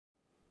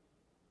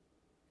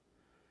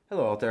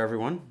Hello out there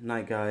everyone,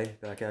 Night Guy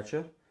back at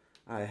you.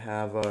 I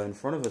have in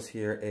front of us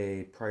here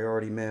a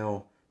priority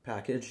mail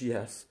package,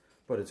 yes,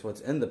 but it's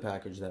what's in the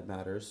package that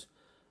matters.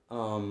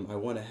 I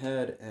went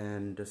ahead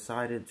and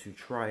decided to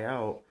try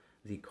out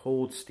the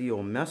Cold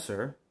Steel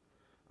Messer,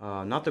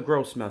 not the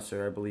gross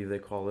Messer, I believe they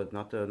call it,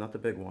 not the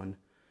big one.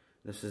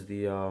 This is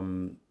the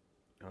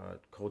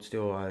Cold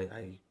Steel.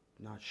 I'm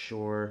not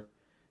sure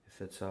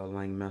if it's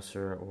Lang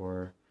Messer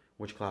or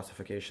which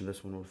classification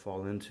this one would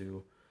fall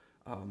into.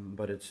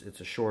 But it's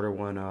a shorter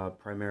one,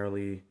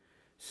 primarily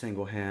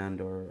single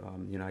hand or,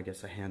 I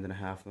guess a hand and a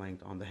half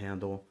length on the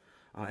handle.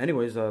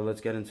 Anyways,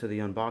 let's get into the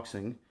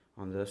unboxing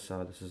on this.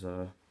 This is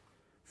a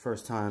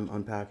first time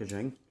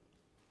unpackaging.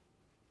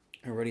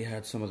 I already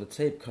had some of the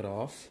tape cut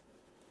off.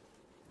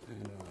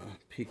 And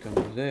peek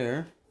under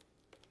there.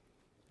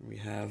 We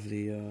have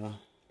the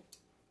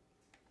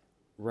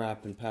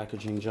wrap and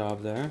packaging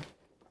job there.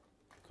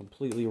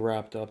 Completely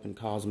wrapped up in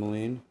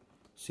Cosmoline.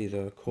 See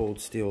the Cold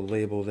Steel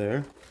label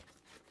there.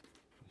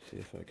 See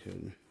if I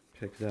can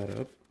pick that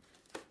up.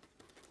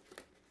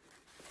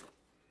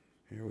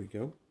 Here we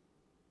go.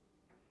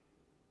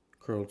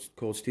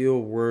 Cold Steel,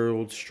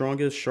 world's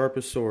strongest,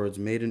 sharpest swords,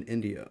 made in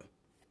India.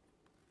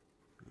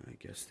 I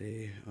guess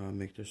they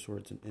make their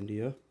swords in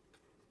India.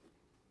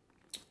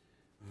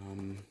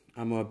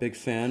 I'm a big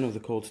fan of the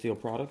Cold Steel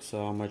products.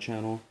 On my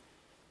channel,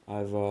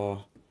 I've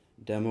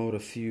demoed a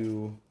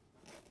few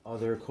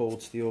other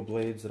Cold Steel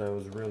blades that I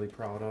was really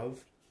proud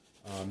of.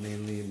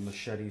 Mainly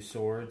machete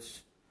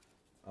swords.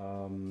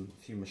 A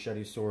few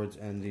machete swords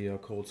and the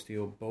Cold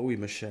Steel Bowie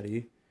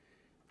machete.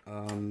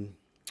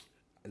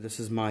 This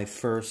is my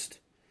first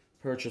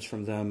purchase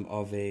from them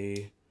of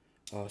a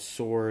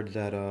sword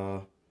that,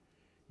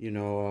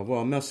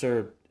 well,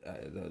 Messer,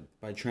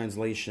 by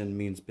translation,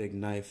 means big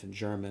knife in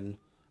German,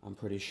 I'm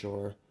pretty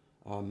sure.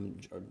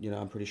 I'm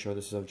pretty sure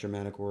this is of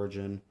Germanic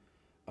origin.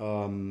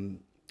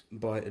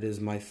 But it is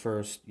my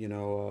first,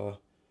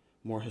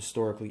 more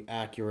historically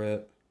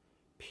accurate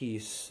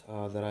piece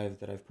that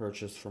I've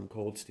purchased from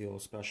Cold Steel,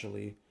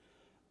 especially.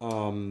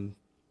 I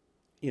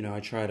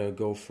try to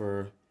go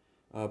for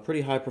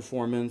pretty high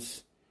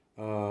performance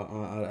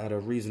at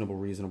a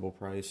reasonable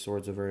price.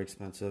 Swords are very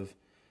expensive.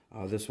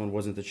 This one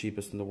wasn't the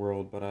cheapest in the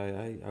world, but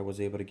I was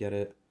able to get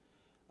it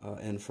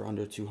in for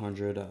under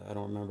 200. I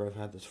don't remember. I've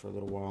had this for a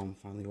little while. I'm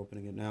finally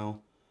opening it now.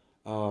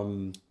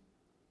 But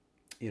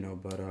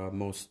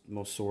most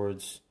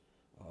swords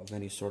of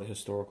any sort of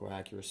historical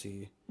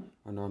accuracy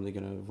are normally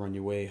going to run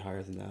you way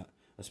higher than that,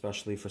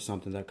 especially for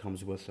something that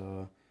comes with,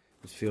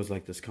 this feels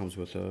like this comes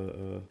with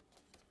a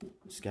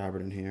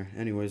scabbard in here.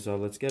 Anyways,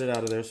 let's get it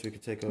out of there so we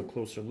can take a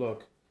closer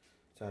look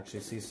to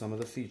actually see some of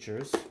the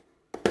features.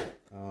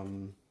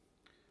 I'm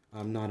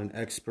not an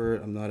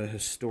expert, I'm not a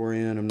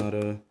historian, I'm not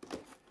a,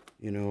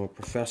 a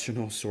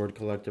professional sword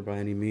collector by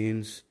any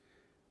means.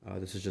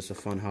 This is just a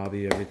fun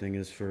hobby. Everything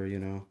is for,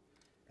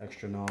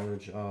 extra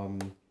knowledge. So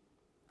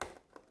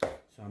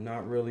I'm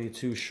not really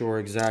too sure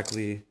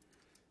exactly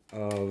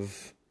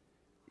of,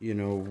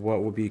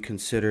 what would be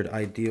considered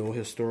ideal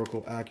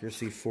historical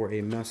accuracy for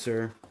a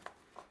Messer.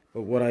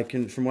 But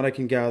from what I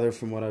can gather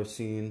from what I've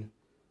seen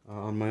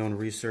on my own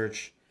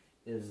research,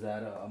 is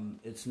that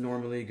it's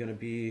normally going to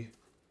be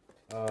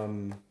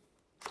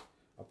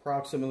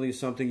approximately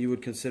something you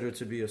would consider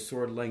to be a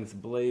sword length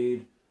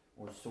blade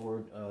or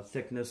sword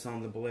thickness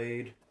on the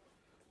blade.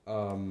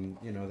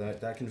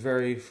 That can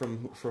vary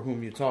for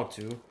whom you talk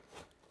to.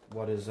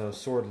 What is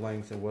sword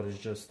length and what is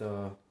just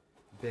a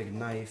big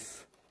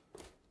knife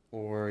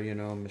or,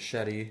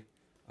 machete.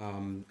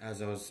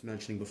 As I was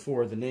mentioning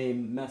before, the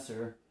name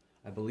Messer,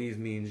 I believe,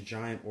 means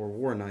giant or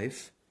war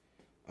knife.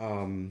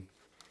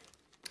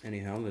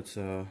 Anyhow, let's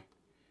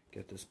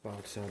get this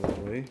box out of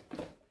the way.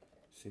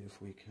 See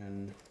if we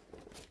can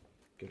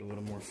get a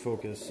little more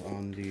focus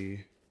on the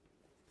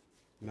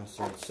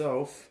Messer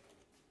itself.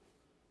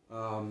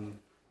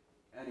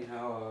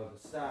 Anyhow,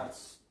 the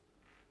stats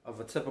of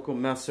a typical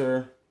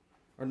Messer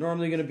are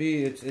normally going to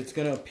be, it's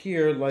going to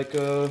appear like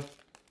a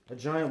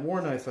giant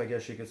war knife, I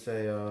guess you could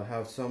say.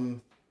 Have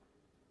some,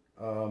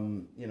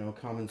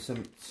 common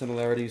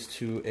similarities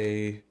to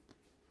a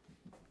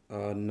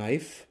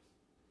knife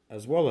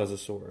as well as a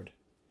sword.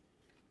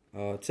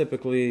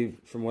 Typically,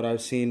 from what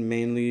I've seen,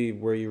 mainly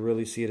where you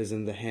really see it is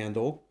in the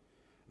handle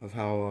of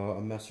how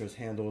a Messer's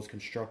handle is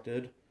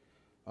constructed.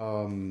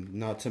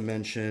 Not to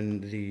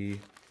mention the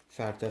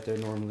fact that they're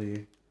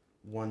normally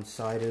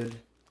one-sided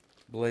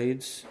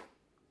blades.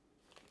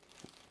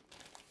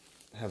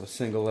 Have a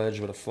single edge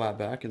with a flat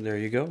back, and there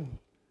you go. You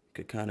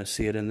could kind of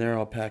see it in there,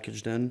 all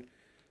packaged in,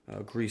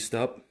 greased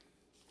up.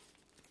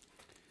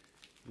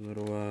 A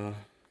little,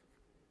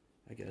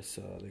 I guess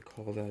they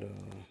call that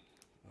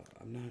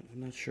I'm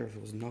not sure if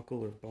it was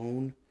knuckle or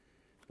bone,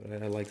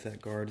 but I like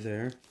that guard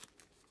there.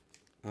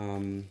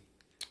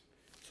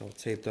 It's all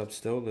taped up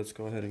still. Let's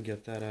go ahead and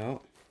get that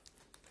out.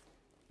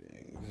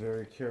 Being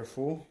very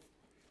careful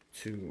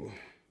to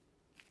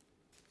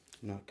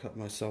not cut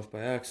myself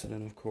by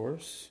accident, of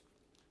course.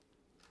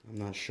 I'm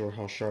not sure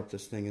how sharp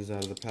this thing is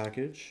out of the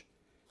package.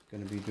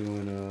 Going to be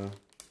doing a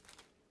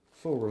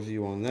full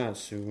review on that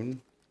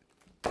soon.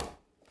 Let's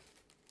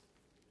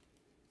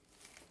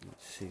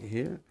see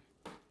here.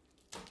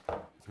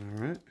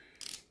 Alright.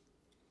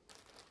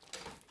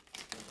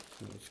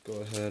 So let's go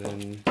ahead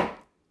and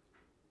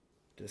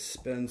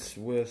dispense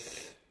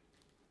with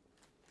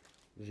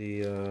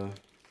the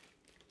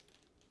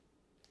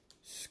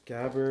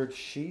scabbard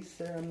sheath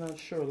there. I'm not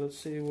sure. Let's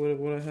see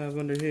what I have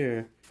under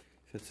here.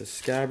 If it's a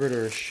scabbard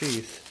or a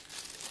sheath.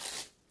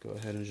 Go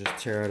ahead and just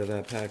tear out of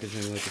that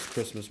packaging like it's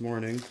Christmas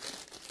morning.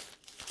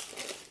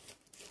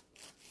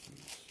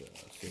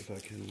 Let's see if I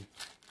can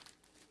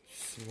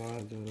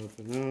slide that up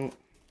and out.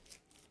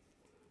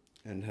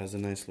 And it has a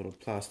nice little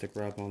plastic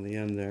wrap on the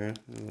end there.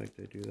 I like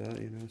they do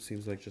that, you know.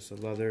 Seems like just a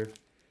leather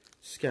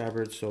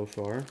scabbard so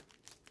far.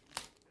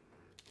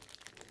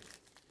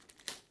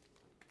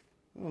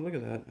 Oh, look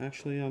at that.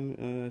 Actually,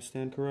 I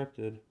stand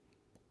corrected.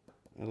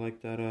 I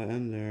like that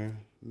end there.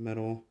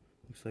 Metal.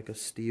 Looks like a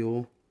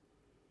steel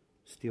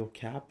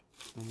cap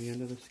on the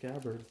end of the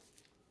scabbard.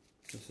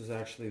 This is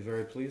actually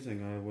very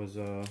pleasing. I was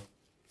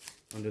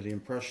under the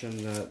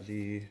impression that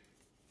the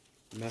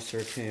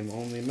Messer came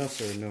only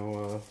Messer,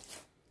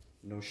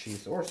 no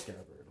sheath or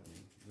scabbard.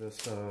 And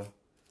this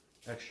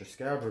extra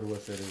scabbard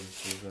with it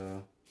is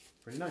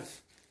pretty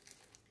nice.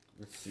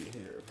 Let's see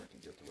here if I can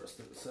get the rest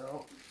of this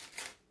out.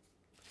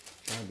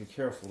 Trying to be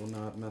careful to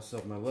not mess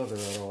up my leather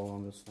at all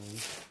on this thing.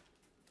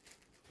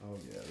 Oh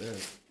yeah,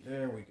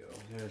 there we go.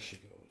 There she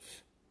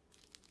goes.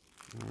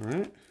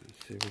 Alright,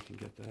 let's see if we can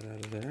get that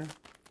out of there.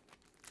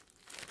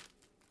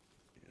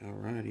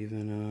 Alright,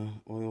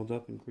 even oiled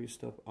up and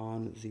greased up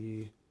on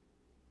the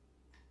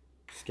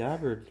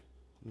scabbard.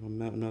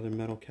 Another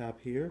metal cap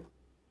here.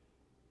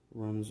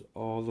 Runs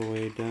all the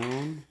way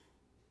down.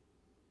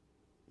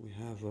 We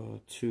have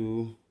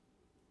two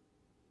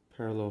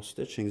parallel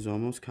stitchings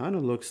almost. Kind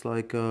of looks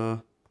like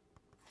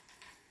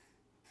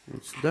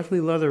it's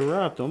definitely leather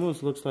wrapped.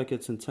 Almost looks like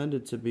it's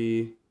intended to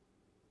be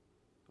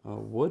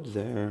wood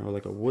there, or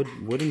like a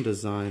wooden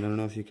design. I don't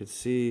know if you could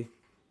see.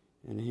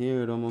 And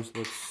here it almost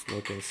looks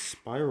like a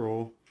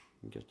spiral.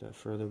 Get that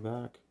further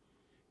back.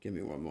 Give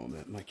me one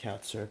moment. My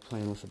cats are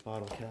playing with a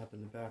bottle cap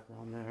in the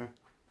background there.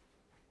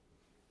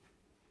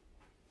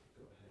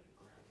 Go ahead and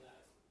grab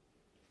that.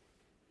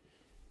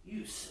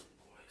 You silly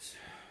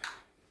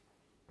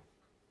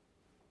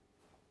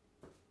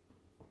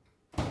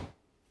boys.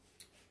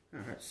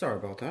 Alright, sorry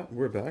about that.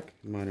 We're back.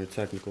 Minor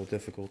technical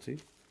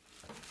difficulty.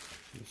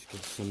 Let's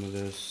get some of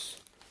this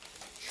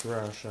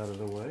trash out of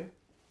the way.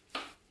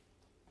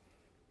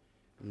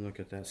 And look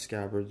at that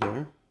scabbard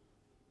there.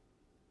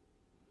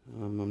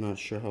 I'm not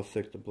sure how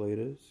thick the blade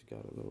is.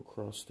 Got a little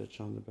cross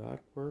stitch on the back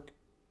work.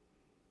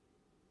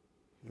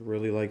 I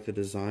really like the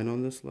design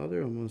on this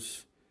leather.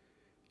 Almost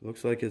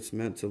looks like it's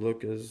meant to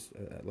look as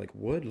like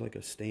wood, like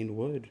a stained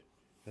wood.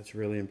 That's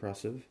really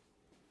impressive.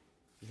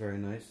 Very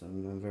nice.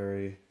 I'm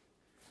very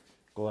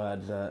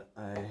glad that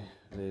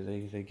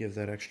they give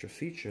that extra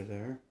feature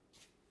there.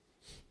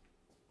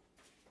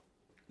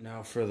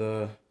 Now for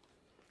the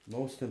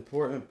most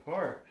important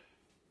part.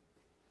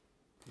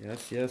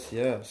 Yes, yes,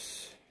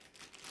 yes.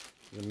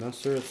 The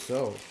Messer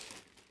itself.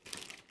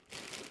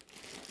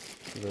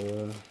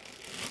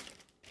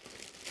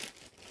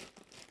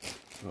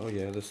 Oh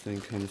yeah, this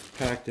thing comes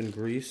packed in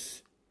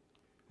grease.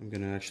 I'm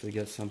gonna actually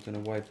get something to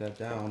wipe that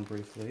down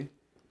briefly.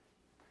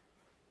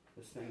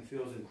 This thing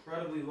feels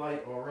incredibly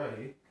light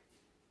already,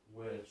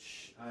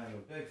 which I am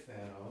a big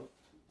fan of.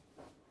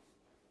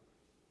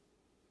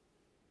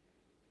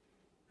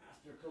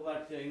 After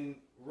collecting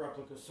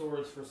replica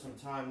swords for some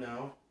time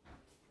now,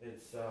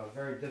 it's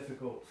very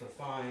difficult to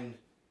find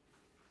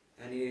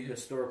any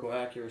historical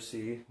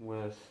accuracy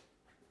with,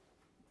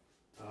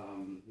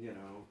 you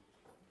know,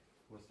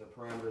 with the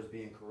parameters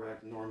being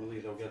correct. Normally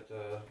they'll get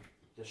the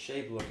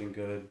shape looking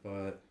good,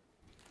 but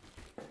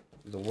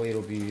the weight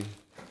will be,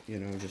 you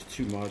know, just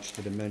too much.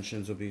 The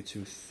dimensions will be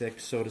too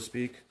thick, so to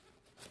speak.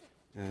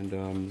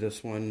 And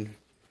this one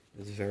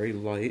is very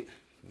light,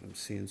 what I'm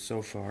seeing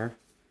so far.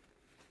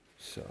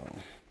 So,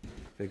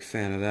 big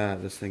fan of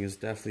that. This thing is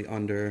definitely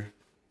under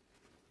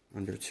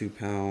 2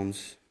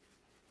 pounds.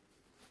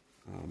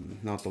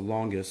 Not the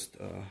longest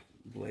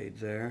blade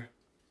there.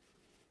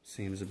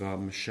 Seems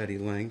about machete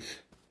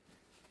length.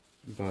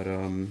 But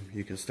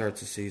you can start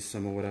to see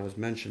some of what I was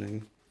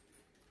mentioning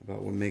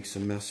about what makes a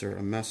Messer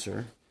a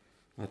Messer.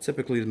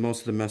 Typically,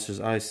 most of the Messers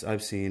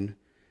I've seen,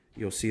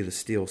 you'll see the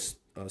steel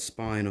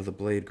spine of the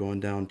blade going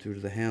down through to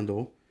the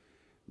handle.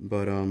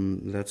 But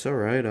that's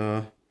alright.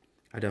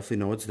 I definitely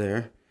know it's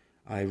there.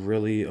 I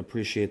really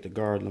appreciate the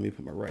guard. Let me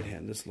put my right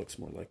hand. This looks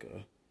more like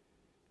a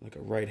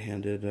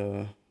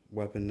right-handed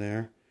weapon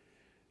there.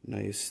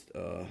 Nice,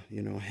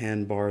 you know,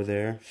 hand bar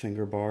there,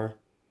 finger bar.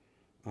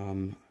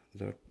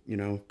 The, you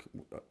know,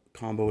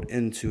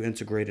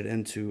 integrated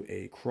into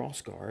a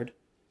cross guard.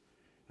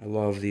 I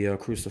love the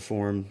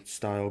cruciform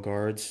style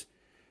guards.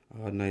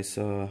 Nice,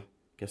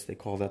 guess they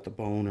call that the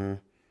bone,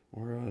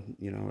 or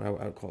you know,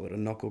 I would call it a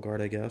knuckle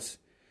guard, I guess.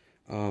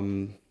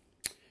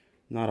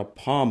 Not a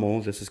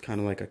pommel. This is kind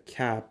of like a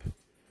cap.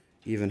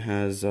 Even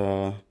has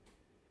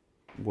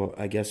what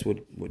I guess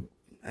would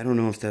I don't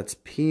know if that's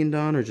peened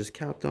on or just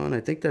capped on.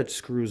 I think that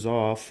screws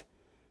off.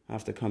 I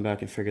have to come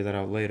back and figure that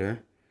out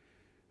later.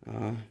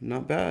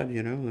 Not bad,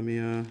 you know. Let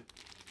me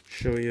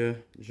show you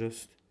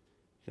just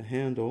the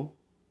handle.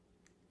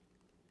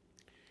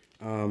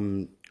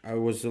 I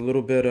was a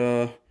little bit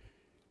I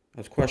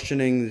was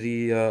questioning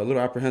the a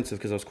little apprehensive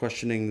because I was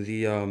questioning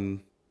the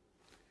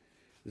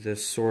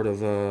this sort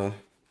of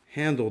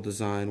handle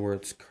design where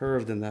it's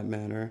curved in that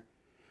manner.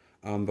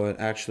 But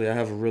actually I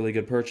have a really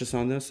good purchase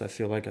on this. I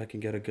feel like I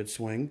can get a good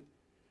swing.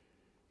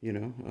 You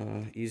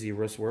know, easy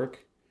wrist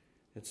work.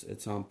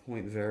 It's on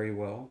point very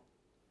well.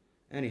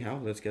 Anyhow,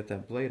 let's get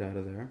that blade out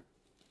of there.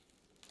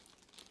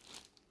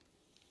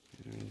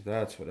 And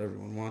that's what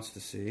everyone wants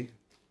to see.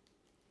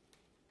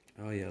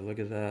 Oh yeah, look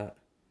at that.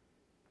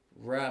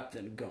 Wrapped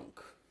in gunk.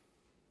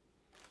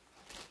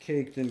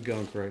 Caked in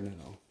gunk right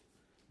now.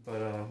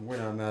 But we're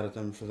not mad at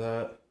them for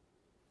that.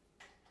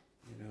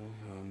 You know,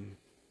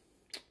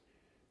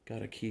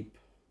 gotta keep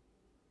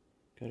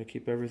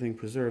everything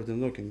preserved and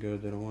looking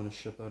good. They don't want to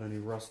ship out any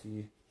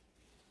rusty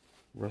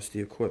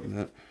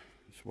equipment.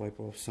 Just wipe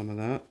off some of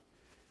that.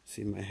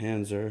 See, my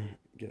hands are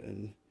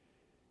getting,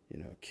 you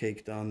know,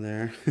 caked on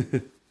there.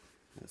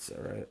 That's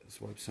all right. Let's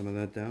wipe some of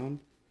that down.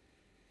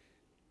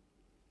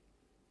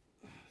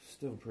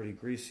 Still pretty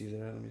greasy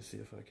there. Let me see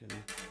if I can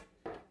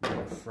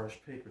get a fresh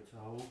paper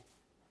towel.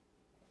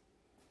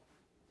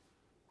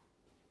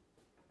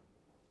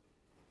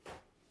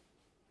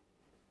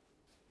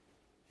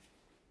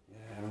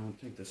 Yeah, I don't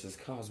think this is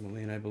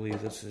Cosmoline. I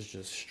believe this is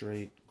just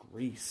straight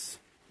grease.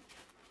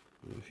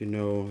 If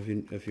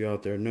you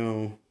out there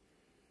know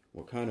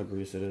what kind of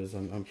grease it is,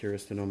 I'm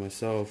curious to know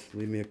myself.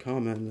 Leave me a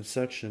comment in the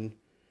section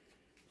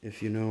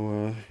if you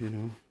know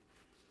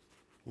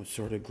what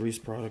sort of grease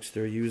products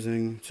they're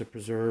using to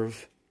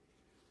preserve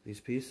these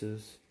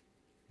pieces.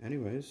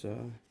 Anyways,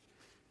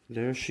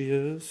 there she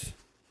is,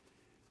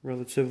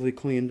 relatively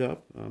cleaned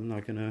up. I'm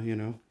not gonna, you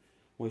know,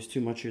 waste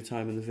too much of your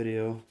time in the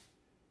video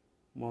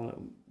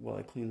while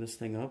I clean this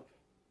thing up.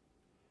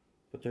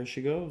 But there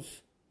she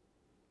goes.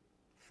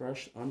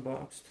 Fresh,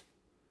 unboxed,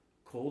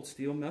 cold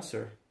steel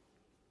messer.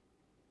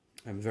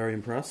 I'm very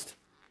impressed.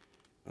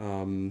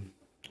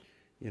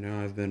 You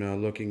know, I've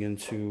been looking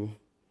into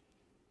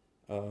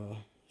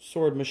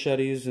sword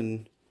machetes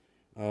and,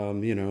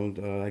 you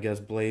know, I guess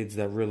blades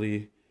that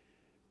really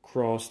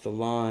cross the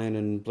line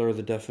and blur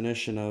the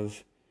definition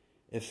of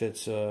if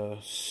it's a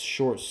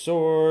short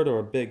sword or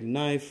a big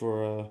knife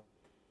or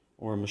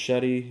a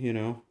machete, you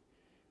know.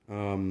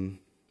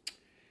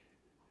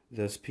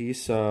 This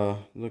piece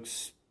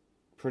looks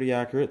pretty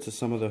accurate to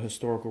some of the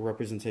historical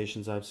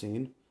representations I've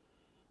seen.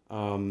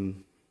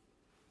 I'm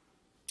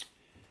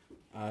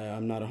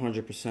not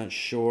 100%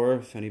 sure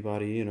if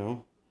anybody, you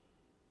know,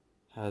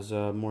 has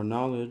more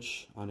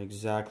knowledge on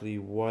exactly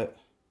what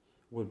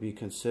would be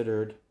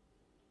considered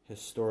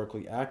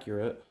historically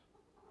accurate,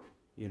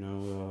 you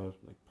know,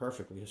 like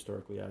perfectly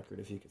historically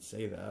accurate, if you could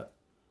say that.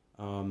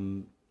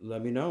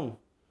 Let me know.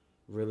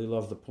 Really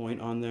love the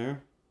point on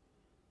there.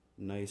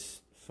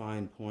 Nice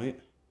fine point.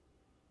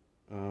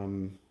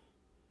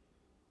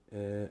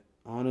 It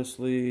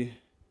honestly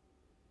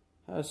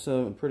has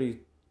some pretty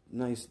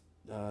nice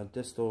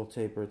distal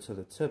taper to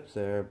the tip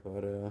there,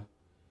 but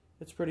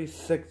it's pretty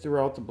thick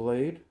throughout the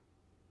blade.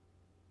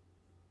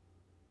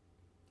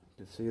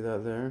 You can see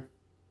that there.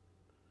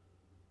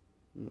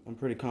 I'm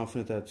pretty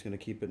confident that it's going to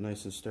keep it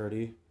nice and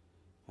sturdy.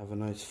 Have a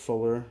nice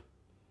fuller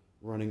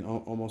running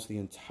almost the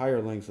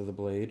entire length of the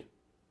blade.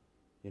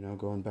 You know,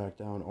 going back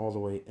down all the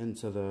way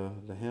into the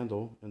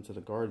handle, into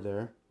the guard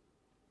there.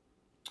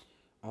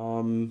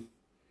 Can't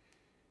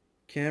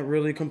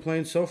really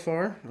complain so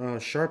far.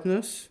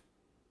 Sharpness.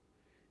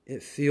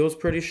 It feels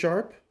pretty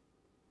sharp.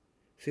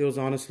 Feels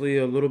honestly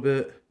a little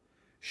bit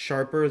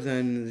sharper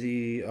than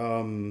the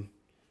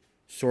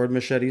sword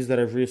machetes that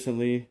I've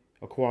recently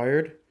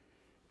acquired.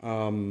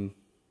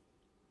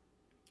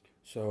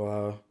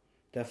 So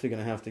definitely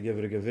gonna have to give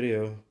it a good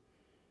video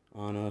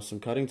on some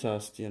cutting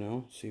tests, you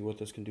know, see what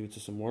this can do to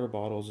some water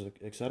bottles,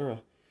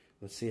 etc.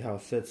 Let's see how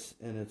it fits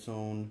in its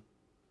own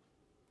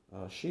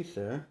sheath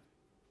there.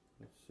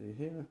 Let's see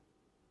here.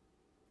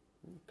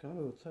 Kind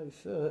of a tight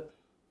fit.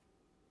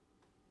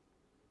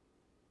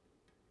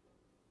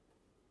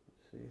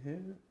 Let's see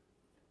here.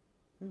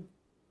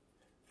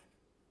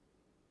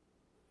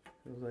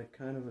 Feels like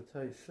kind of a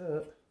tight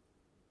fit.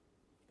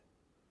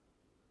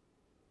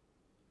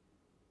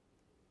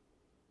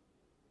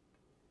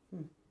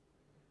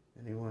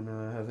 Anyone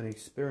have any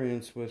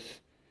experience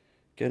with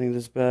getting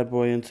this bad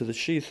boy into the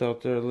sheath out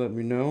there? Let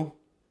me know.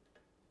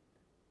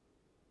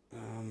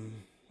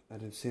 I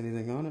didn't see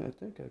anything on it. I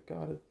think I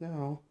got it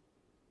now.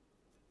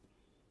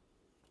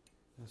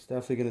 It's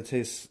definitely going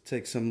to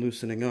take some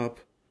loosening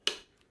up.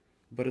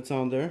 But it's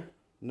on there.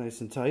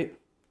 Nice and tight.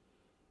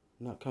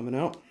 Not coming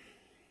out.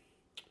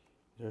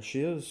 There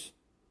she is.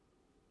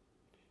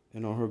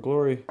 In all her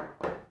glory.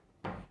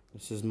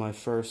 This is my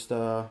first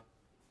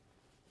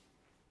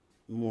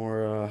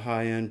more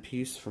high-end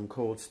piece from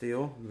Cold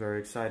Steel. I'm very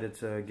excited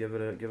to give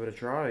it a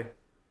try.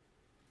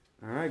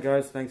 Alright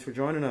guys, thanks for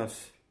joining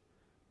us.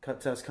 Cut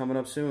test coming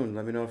up soon.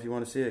 Let me know if you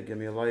want to see it. Give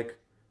me a like,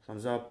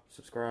 thumbs up,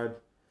 subscribe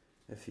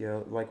if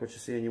you like what you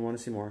see and you want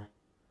to see more.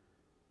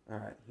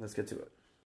 Alright, let's get to it.